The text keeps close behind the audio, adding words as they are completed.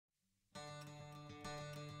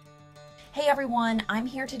Hey everyone, I'm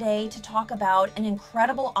here today to talk about an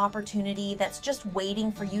incredible opportunity that's just waiting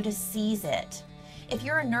for you to seize it. If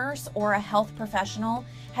you're a nurse or a health professional,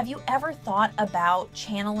 have you ever thought about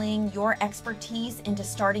channeling your expertise into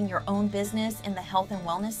starting your own business in the health and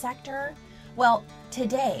wellness sector? Well,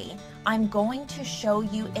 today I'm going to show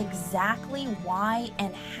you exactly why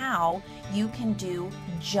and how you can do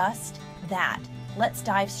just that. Let's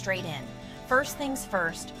dive straight in. First things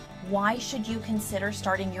first, why should you consider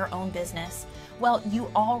starting your own business? Well,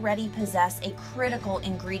 you already possess a critical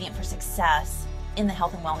ingredient for success in the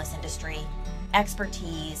health and wellness industry: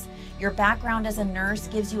 expertise. Your background as a nurse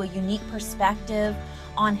gives you a unique perspective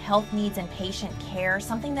on health needs and patient care,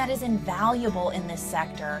 something that is invaluable in this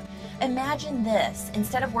sector. Imagine this: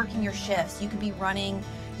 instead of working your shifts, you could be running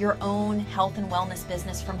your own health and wellness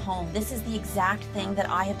business from home. This is the exact thing that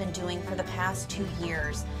I have been doing for the past 2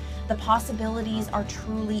 years. The possibilities are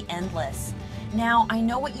truly endless. Now, I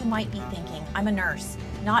know what you might be thinking. I'm a nurse,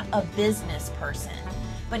 not a business person.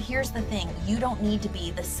 But here's the thing, you don't need to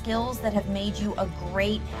be. The skills that have made you a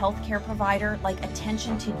great healthcare provider, like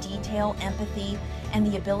attention to detail, empathy, and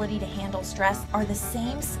the ability to handle stress, are the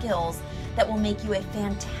same skills that will make you a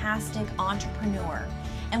fantastic entrepreneur.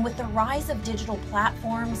 And with the rise of digital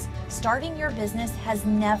platforms, starting your business has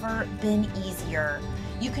never been easier.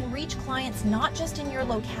 You can reach clients not just in your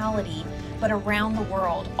locality, but around the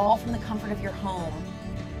world, all from the comfort of your home.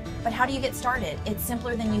 But how do you get started? It's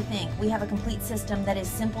simpler than you think. We have a complete system that is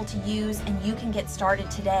simple to use, and you can get started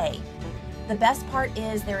today. The best part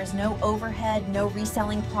is there is no overhead, no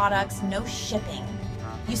reselling products, no shipping.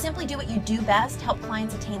 You simply do what you do best: help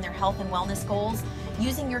clients attain their health and wellness goals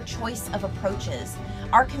using your choice of approaches.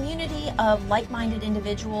 Our community of like-minded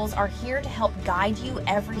individuals are here to help guide you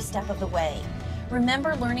every step of the way.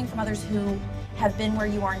 Remember, learning from others who have been where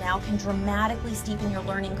you are now can dramatically steepen your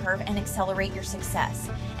learning curve and accelerate your success.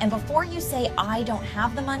 And before you say, "I don't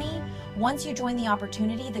have the money," once you join the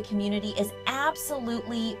opportunity, the community is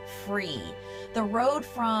absolutely free. The road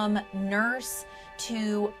from nurse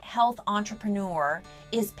to health entrepreneur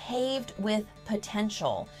is paved with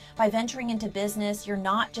potential. By venturing into business, you're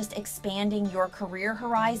not just expanding your career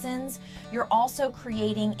horizons, you're also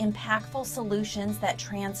creating impactful solutions that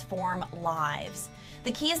transform lives.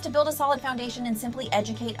 The key is to build a solid foundation and simply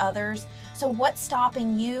educate others. So what's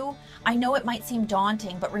stopping you? I know it might seem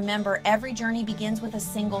daunting, but remember, every journey begins with a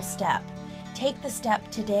single step. Take the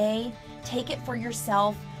step today, take it for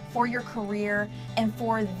yourself, for your career, and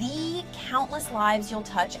for the countless lives you'll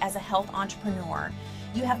touch as a health entrepreneur.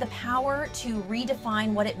 You have the power to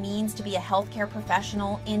redefine what it means to be a healthcare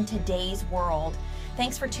professional in today's world.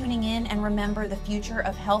 Thanks for tuning in, and remember, the future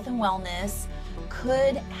of health and wellness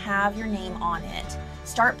could have your name on it.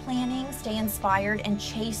 Start planning, stay inspired, and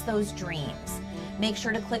chase those dreams. Make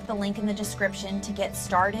sure to click the link in the description to get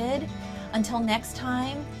started. Until next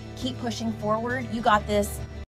time, keep pushing forward. You got this.